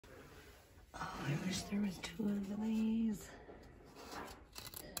I wish there was 2 of these.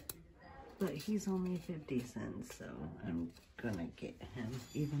 But he's only 50 cents, so I'm gonna get him,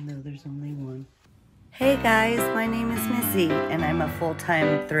 even though there's only 1. Hey guys, my name is Missy, and I'm a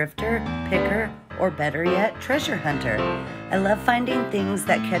full-time thrifter, picker, or better yet, treasure hunter. I love finding things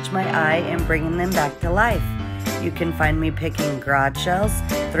that catch my eye and bringing them back to life. You can find me picking garage sales,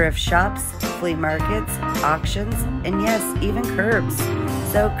 thrift shops, flea markets, auctions, and yes, even curbs.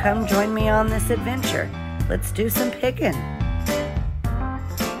 So come join me on this adventure. Let's do some picking.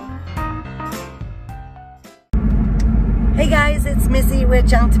 Hey guys, it's Missy with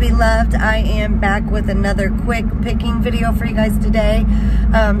Junk to be Loved. I am back with another quick picking video for you guys today.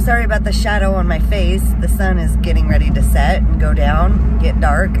 Sorry about the shadow on my face. The sun is getting ready to set and go down, get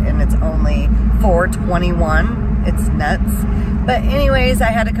dark, and it's only 4:21. It's nuts. But anyways, I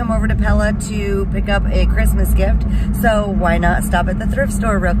had to come over to Pella to pick up a Christmas gift. So why not stop at the thrift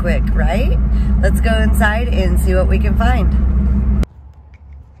store real quick, right? Let's go inside and see what we can find.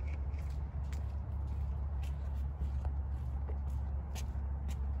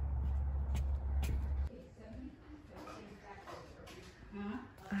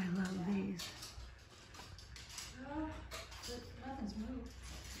 I love these.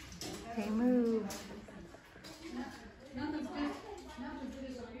 Hey, move.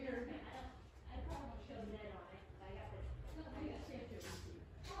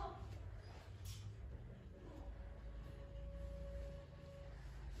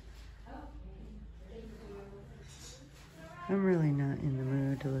 I'm really not in the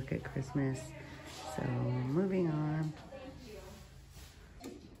mood to look at Christmas, so moving on.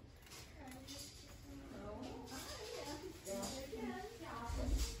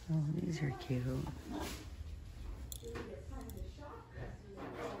 Oh, these are cute.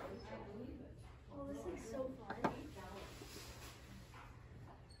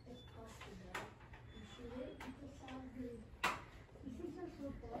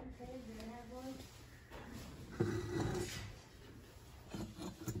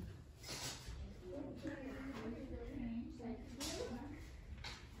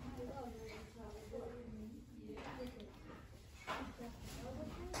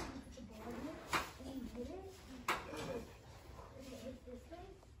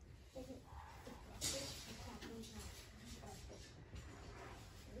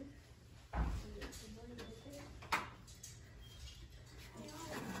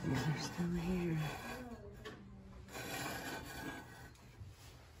 These are still here.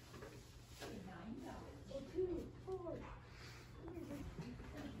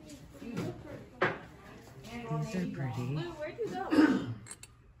 These are pretty. Where'd you go?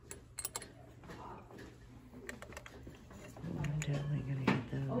 I'm definitely gonna get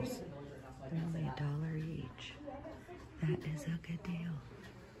those. They're only $1 each. That is a good deal.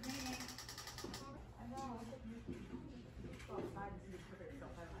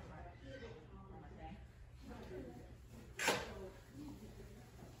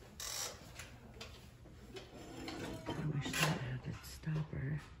 I wish that had its stopper,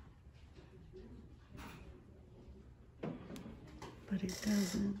 but it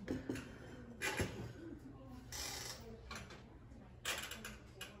doesn't.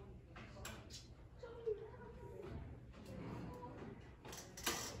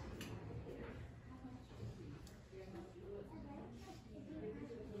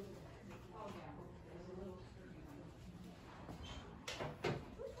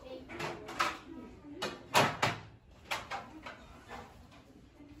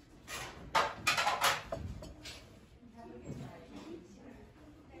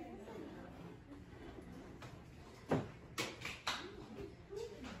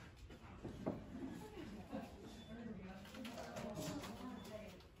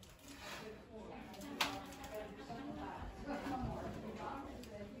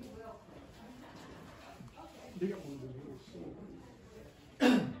 They got one of those little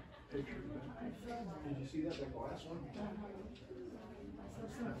picture of that. Did you see that glass one? I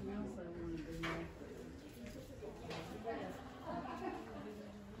saw something else I wanted to know.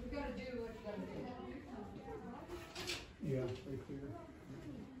 You gotta do what you gotta do. Yeah, right there.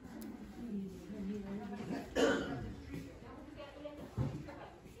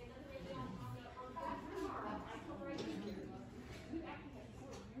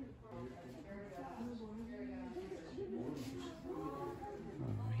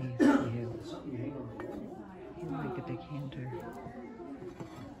 He's like a decanter.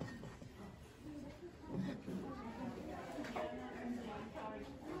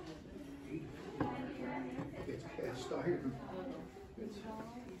 It's cast iron.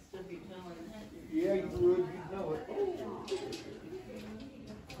 Yeah, you would. You'd know it.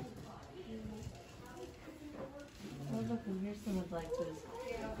 Look, and here's some of like those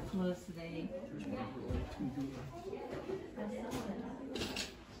clothes today. There's one for like $2.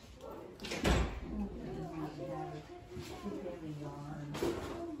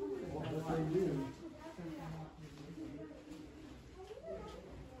 What they do.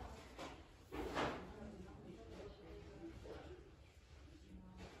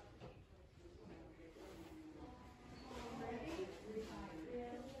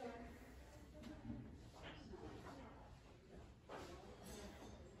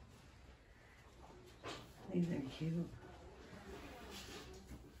 These are cute.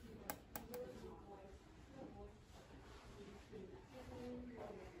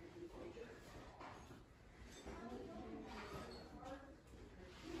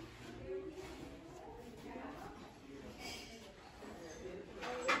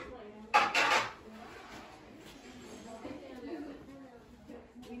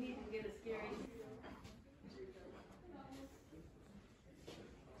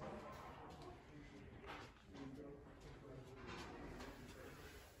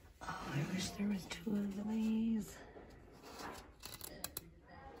 I wish there was 2 of these.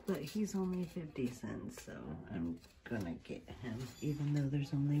 But he's only 50 cents, so I'm gonna get him, even though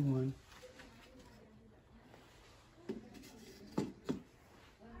there's only one.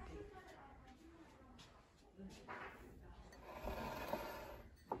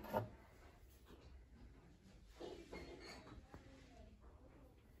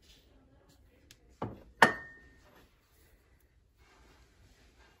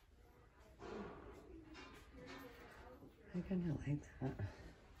 I kind of like that.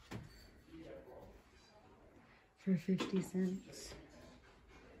 For 50 cents.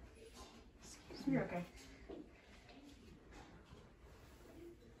 You're okay.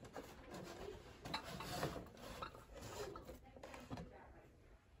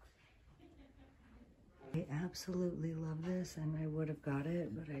 I absolutely love this, and I would have got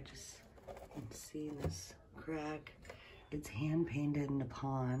it, but I just can see this crack. It's hand painted in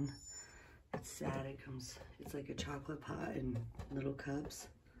Nippon. It's sad. It's like a chocolate pot in little cups.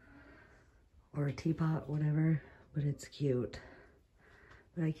 Or a teapot, whatever. But it's cute.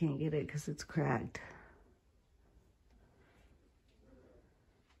 But I can't get it because it's cracked.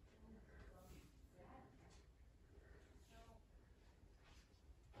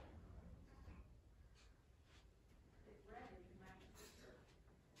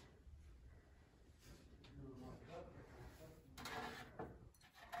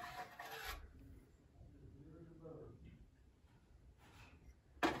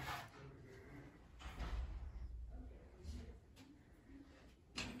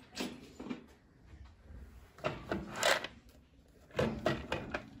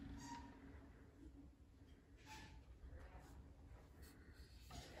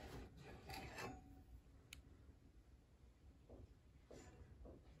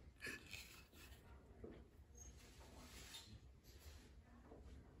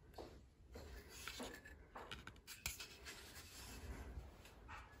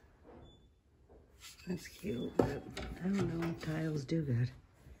 That's cute, but I don't know if tiles do good.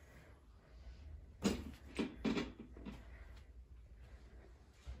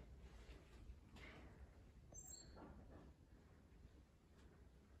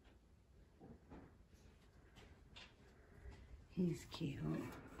 He's cute.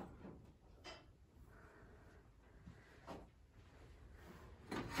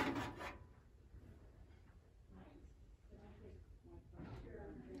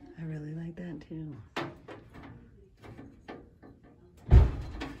 I really like that too.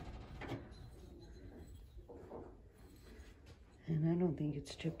 And I don't think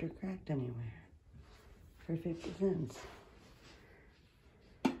it's chipped or cracked anywhere for 50 cents.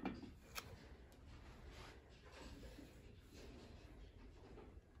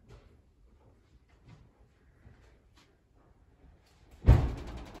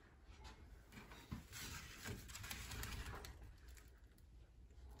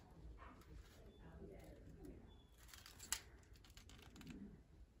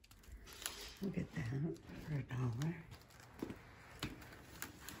 Look at that for $1.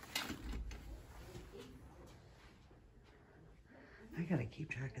 I gotta keep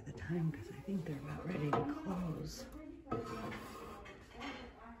track of the time because I think they're about ready to close. Look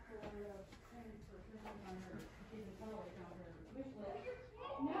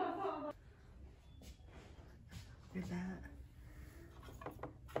at that.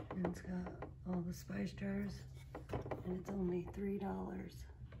 And it's got all the spice jars. And it's only $3.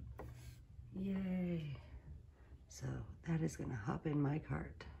 Yay. So that is gonna hop in my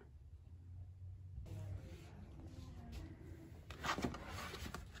cart.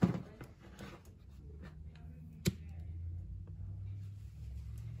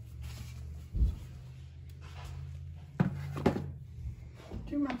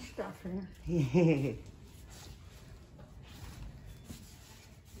 much stuff here.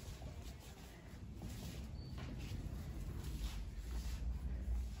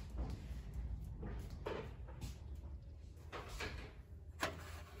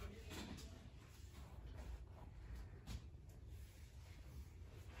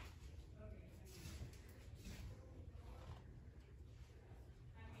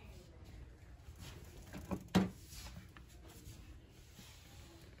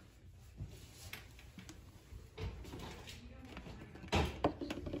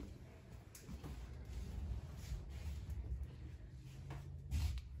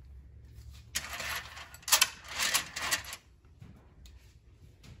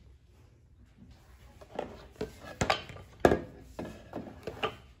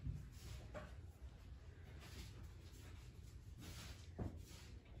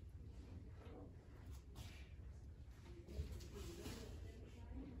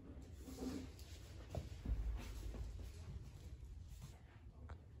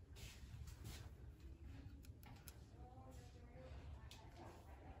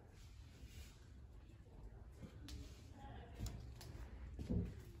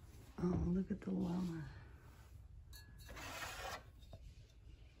 Oh, look at the llama.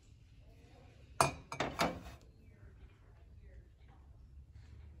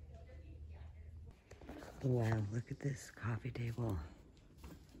 Wow, look at this coffee table.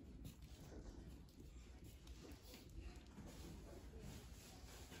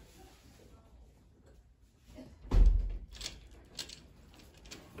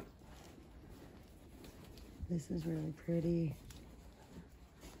 This is really pretty.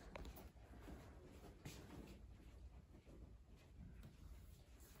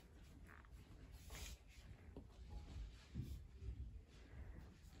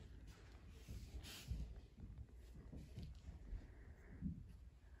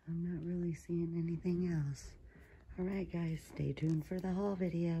 I'm not really seeing anything else. All right, guys, stay tuned for the haul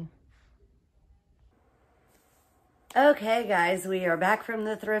video. Okay, guys, we are back from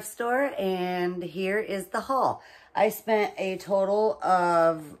the thrift store, and here is the haul. I spent a total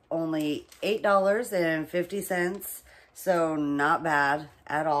of only $8.50, so not bad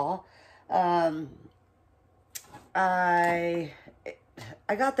at all. I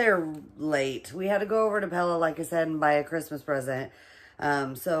got there late. We had to go over to Pella, like I said, and buy a Christmas present.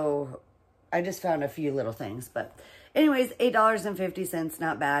 So I just found a few little things, but anyways, $8.50,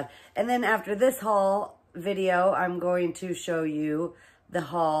 not bad. And then after this haul video, I'm going to show you the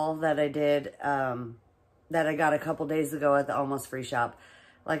haul that I did, that I got a couple days ago at the Almost Free shop.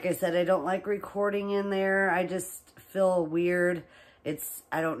 Like I said, I don't like recording in there. I just feel weird.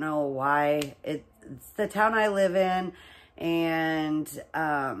 I don't know why. It's the town I live in, and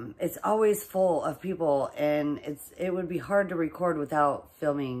it's always full of people, and it would be hard to record without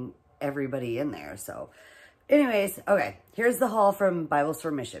filming everybody in there. So anyways, okay, here's the haul from Bibles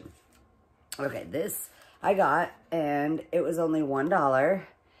for Mission. Okay, this I got, and it was only $1,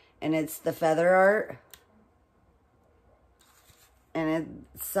 and it's the feather art, and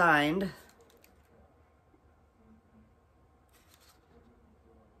it's signed.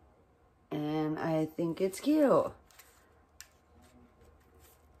 And I think it's cute.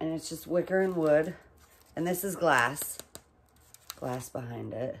 And it's just wicker and wood. And this is glass. Glass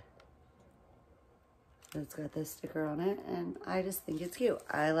behind it. It's got this sticker on it. And I just think it's cute.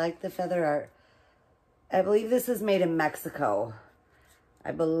 I like the feather art. I believe this is made in Mexico.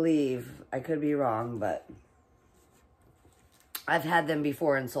 I believe. I could be wrong, but I've had them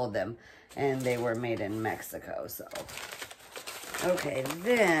before and sold them. And they were made in Mexico, so. Okay,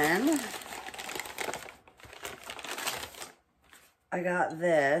 then I got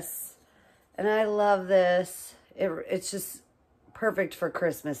this, and I love this. It's just perfect for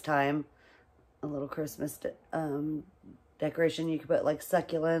Christmas time. A little Christmas decoration. You could put like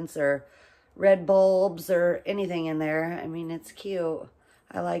succulents or red bulbs or anything in there. I mean, it's cute.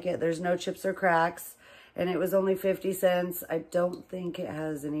 I like it. There's no chips or cracks, and it was only 50 cents. I don't think it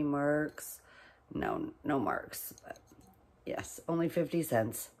has any marks. No marks, but yes, only 50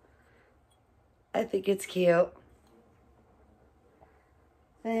 cents. I think it's cute.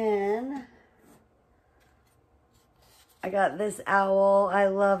 Then I got this owl. I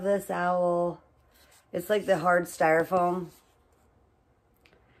love this owl. It's like the hard styrofoam.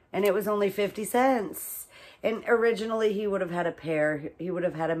 And it was only 50 cents. And originally he would have had a pair. He would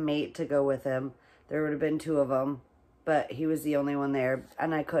have had a mate to go with him. There would have been 2 of them. But he was the only one there.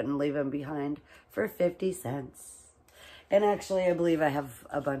 And I couldn't leave him behind for 50 cents. And actually, I believe I have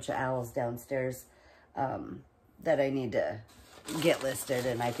a bunch of owls downstairs that I need to get listed.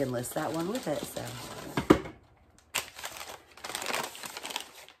 And I can list that one with it. So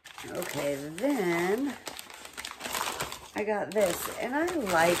Okay, then I got this, and I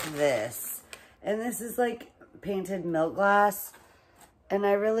like this. And this is like painted milk glass, and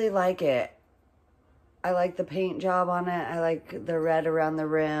I really like it. I like the paint job on it. I like the red around the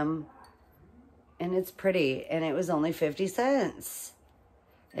rim. And it's pretty, and it was only 50 cents.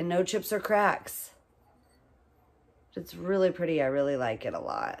 And no chips or cracks. It's really pretty. I really like it a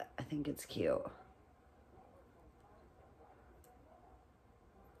lot. I think it's cute.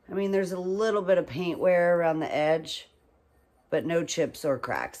 I mean, there's a little bit of paint wear around the edge, but no chips or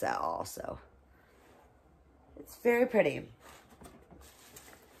cracks at all, so it's very pretty.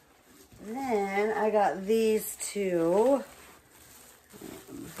 Then I got these two.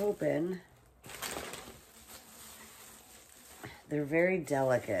 I'm hoping. They're very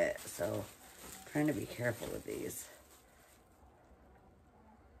delicate, so I'm trying to be careful with these.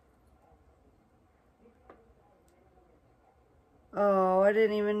 Oh, I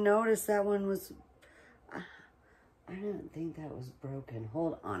didn't even notice that one was... I didn't think that was broken.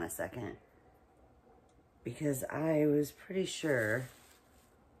 Hold on a second. Because I was pretty sure...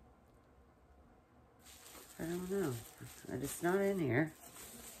 I don't know. It's not in here.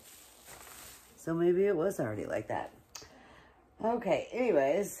 So maybe it was already like that. Okay,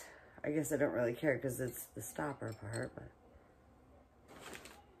 anyways. I guess I don't really care because it's the stopper part, but...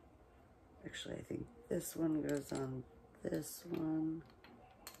 Actually, I think this one goes on this one.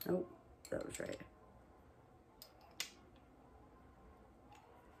 Nope, that was right.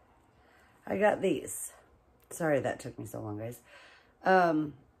 I got these. Sorry that took me so long, guys.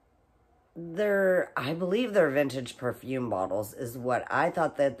 I believe they're vintage perfume bottles is what I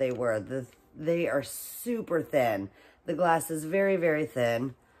thought that they were. They are super thin. The glass is very, very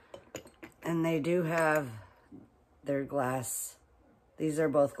thin. And they do have their glass. These are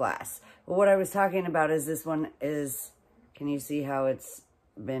both glass. But what I was talking about is this one is, can you see how it's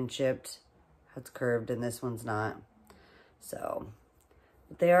been chipped? How it's curved, and this one's not. So,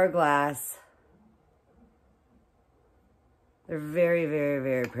 but they are glass. They're very, very,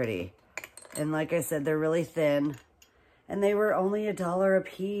 very pretty. And like I said, they're really thin. And they were only $1 a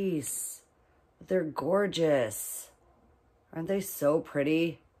piece. But they're gorgeous. Aren't they so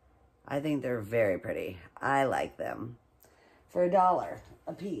pretty? I think they're very pretty. I like them. For $1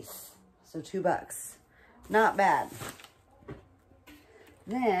 a piece. So $2. Not bad.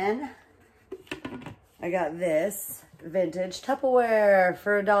 Then I got this vintage Tupperware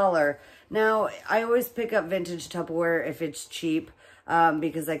for $1. Now, I always pick up vintage Tupperware if it's cheap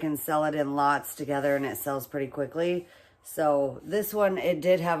because I can sell it in lots together and it sells pretty quickly. So this one, it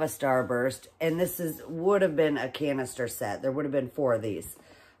did have a starburst, and this would have been a canister set. There would have been 4 of these,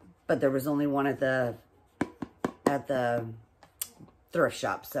 but there was only one at the thrift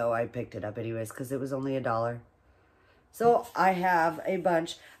shop, so I picked it up anyways because it was only $1. So I have a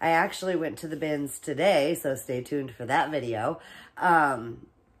bunch. I actually went to the bins today, so stay tuned for that video,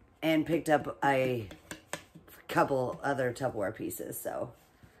 and picked up a couple other Tupperware pieces. So,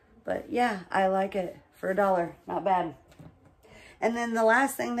 but yeah, I like it for $1. Not bad. And then the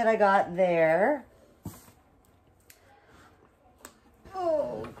last thing that I got there,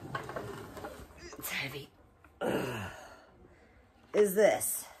 oh, it's heavy, is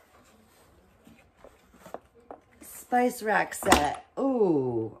this spice rack set.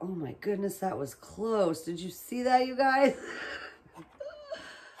 Ooh, oh my goodness, that was close. Did you see that, you guys?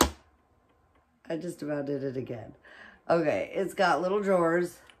 I just about did it again. Okay, it's got little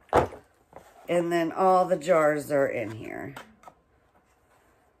drawers, and then all the jars are in here.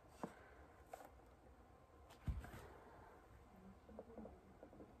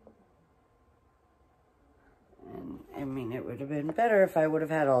 And I mean, it would have been better if I would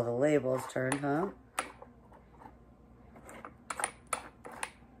have had all the labels turned, huh?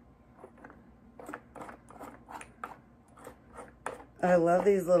 I love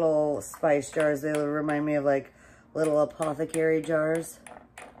these little spice jars. They remind me of like little apothecary jars.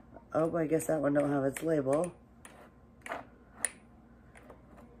 Oh, I guess that one don't have its label.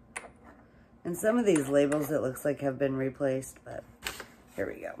 And some of these labels, it looks like, have been replaced, but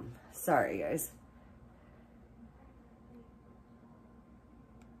here we go. Sorry, guys.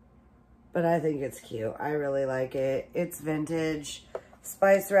 But I think it's cute. I really like it. It's vintage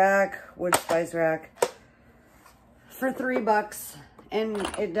spice rack, wood spice rack for $3. And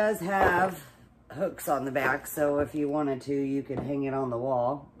it does have hooks on the back, so if you wanted to, you could hang it on the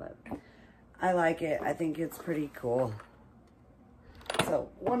wall. But I like it. I think it's pretty cool. So,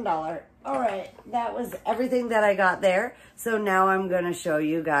 $1. All right, that was everything that I got there. So now I'm going to show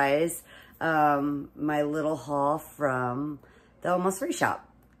you guys my little haul from the Almost Free shop.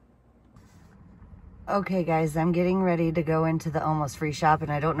 Okay guys, I'm getting ready to go into the Almost Free shop, and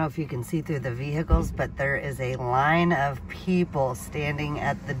I don't know if you can see through the vehicles, but there is a line of people standing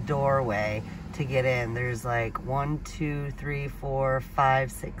at the doorway to get in. There's like 1, 2, 3, 4, 5,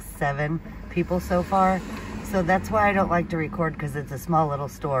 6, 7 people so far. So that's why I don't like to record, because it's a small little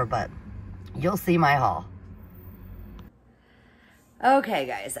store, but you'll see my haul. Okay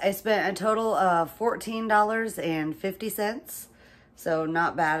guys, I spent a total of $14.50. So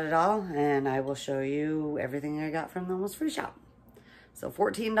not bad at all, and I will show you everything I got from the Almost Free shop. So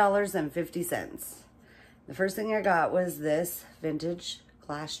 $14.50. The first thing I got was this vintage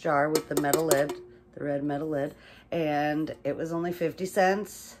glass jar with the metal lid, the red metal lid, and it was only 50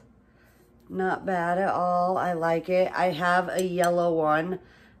 cents. Not bad at all. I like it. I have a yellow one,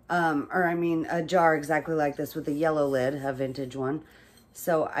 a jar exactly like this with a yellow lid, a vintage one.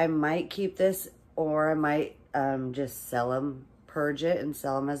 So I might keep this, or I might just sell them, purge it and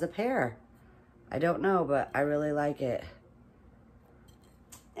sell them as a pair. I don't know, but I really like it.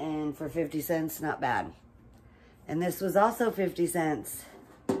 And for 50 cents, not bad. And this was also 50 cents.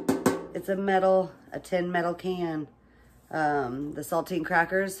 It's a tin metal can. The saltine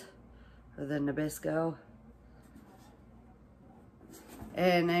crackers, or the Nabisco.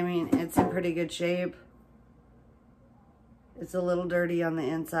 And I mean, it's in pretty good shape. It's a little dirty on the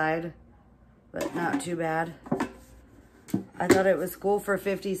inside, but not too bad. I thought it was cool for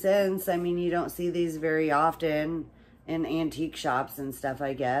 50 cents. I mean, you don't see these very often in antique shops and stuff,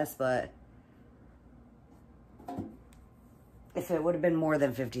 I guess, but if it would have been more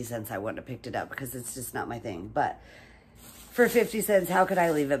than 50 cents, I wouldn't have picked it up, because it's just not my thing. But for 50 cents, how could I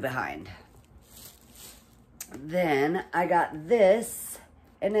leave it behind? Then I got this,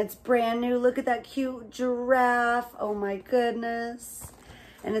 and it's brand new. Look at that cute giraffe. Oh my goodness.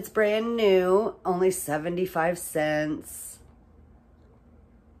 And it's brand new, only 75 cents.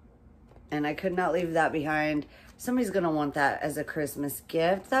 And I could not leave that behind. Somebody's gonna want that as a Christmas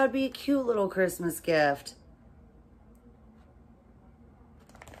gift. That would be a cute little Christmas gift.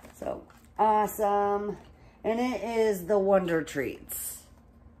 So, awesome. And it is the Wonder Treats.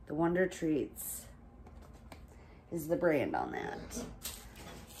 The Wonder Treats is the brand on that.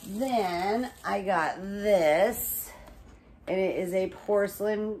 Then I got this, and it is a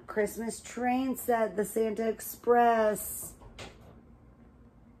porcelain Christmas train set, the Santa Express.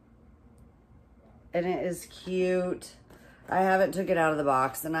 And it is cute. I haven't took it out of the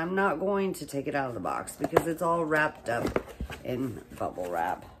box, and I'm not going to take it out of the box because it's all wrapped up in bubble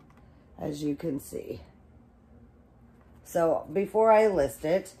wrap, as you can see. So before I list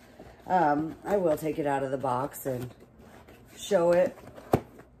it, I will take it out of the box and show it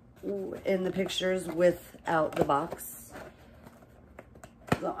in the pictures without the box.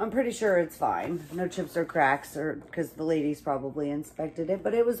 So I'm pretty sure it's fine. No chips or cracks, or because the ladies probably inspected it,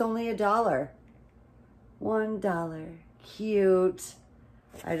 but it was only $1. $1. Cute.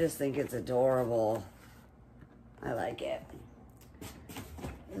 I just think it's adorable. I like it.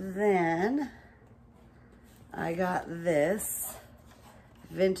 Then I got this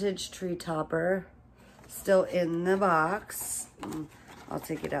vintage tree topper, still in the box. I'll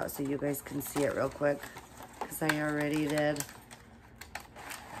take it out so you guys can see it real quick, because I already did.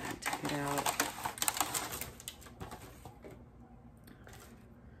 Take it out.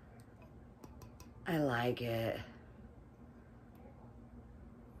 I like it.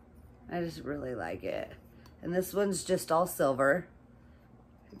 I just really like it. And this one's just all silver.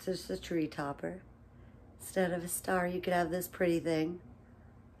 It's just a tree topper. Instead of a star, you could have this pretty thing.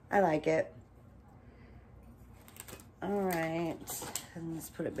 I like it. All right, and let's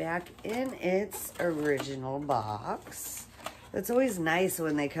put it back in its original box. It's always nice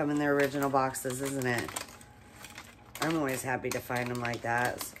when they come in their original boxes, isn't it? I'm always happy to find them like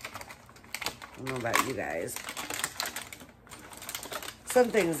that. I don't know about you guys. Some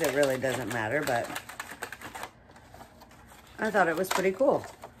things it really doesn't matter, but I thought it was pretty cool.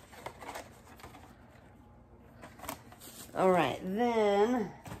 All right,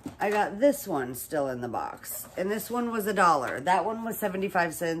 then I got this one still in the box, and this one was $1. That one was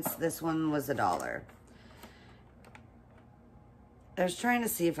 75 cents. This one was $1. I was trying to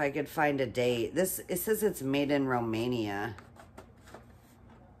see if I could find a date. It says it's made in Romania.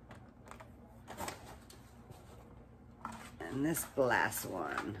 And this glass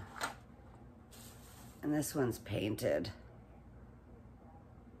one. And this one's painted.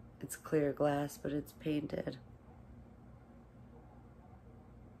 It's clear glass, but it's painted.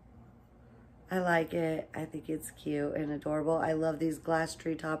 I like it. I think it's cute and adorable. I love these glass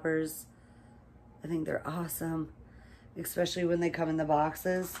tree toppers. I think they're awesome, especially when they come in the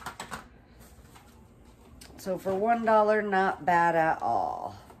boxes. So for $1, not bad at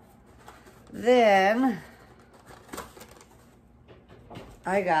all. Then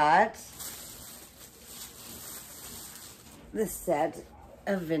I got this set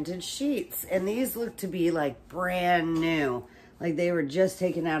of vintage sheets, and these look to be like brand new, like they were just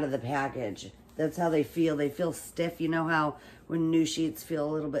taken out of the package. That's how they feel. They feel stiff. You know how when new sheets feel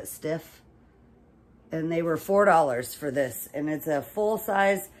a little bit stiff? And they were $4 for this, and it's a full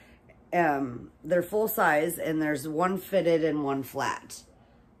size. They're full size, and there's one fitted and one flat.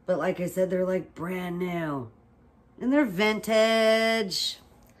 But like I said, they're like brand new, and they're vintage.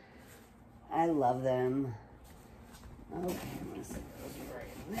 I love them. Okay, I'm gonna set those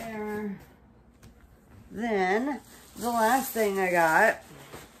right there. Then the last thing I got,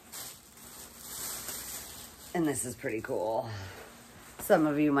 and this is pretty cool. Some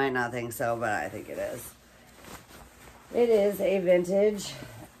of you might not think so, but I think it is. It is a vintage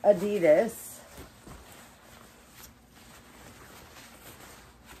Adidas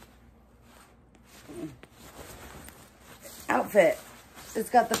outfit. It's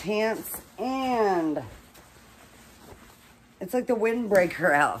got the pants, and it's like the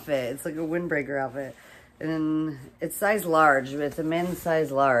windbreaker outfit. It's like a windbreaker outfit. And it's size large. It's a men's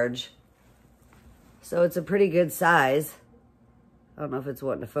size large. So it's a pretty good size. I don't know if it's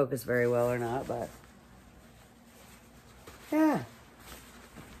wanting to focus very well or not, but yeah,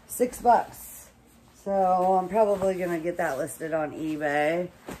 $6. So I'm probably gonna get that listed on eBay.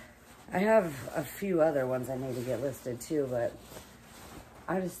 I have a few other ones I need to get listed too, but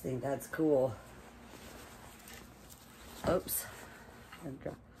I just think that's cool. Oops, I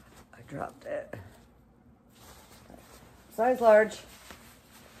dropped it. Size large,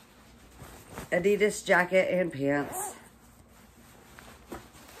 Adidas jacket and pants.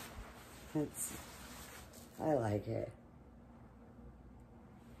 I like it.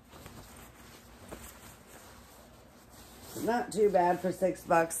 Not too bad for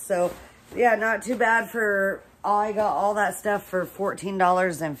 $6. So yeah, not too bad for, I got all that stuff for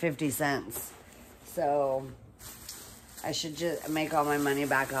 $14.50. So I should just make all my money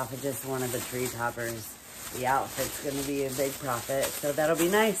back off of just one of the tree toppers. The outfit's gonna be a big profit, so that'll be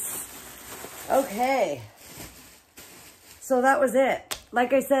nice. Okay, so that was it.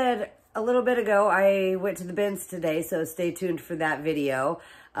 Like I said a little bit ago, I went to the bins today, so stay tuned for that video.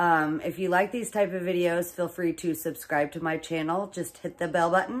 If you like these type of videos, feel free to subscribe to my channel. Just hit the bell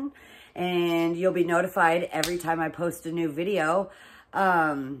button and you'll be notified every time I post a new video.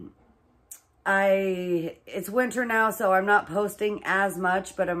 It's winter now, so I'm not posting as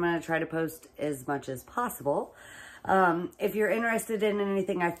much, but I'm going to try to post as much as possible. If you're interested in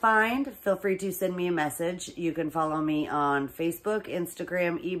anything I find, feel free to send me a message. You can follow me on Facebook,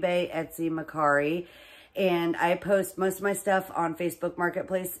 Instagram, eBay, Etsy, Mercari. And I post most of my stuff on Facebook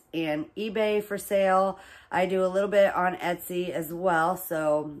Marketplace and eBay for sale. I do a little bit on Etsy as well.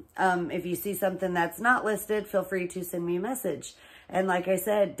 So if you see something that's not listed, feel free to send me a message. And like I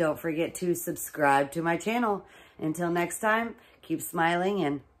said, don't forget to subscribe to my channel. Until next time, keep smiling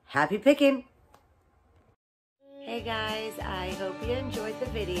and happy picking. Hey guys, I hope you enjoyed the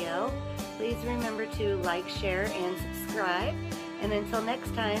video. Please remember to like, share, and subscribe. And until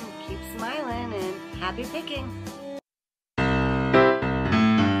next time, keep smiling and happy picking.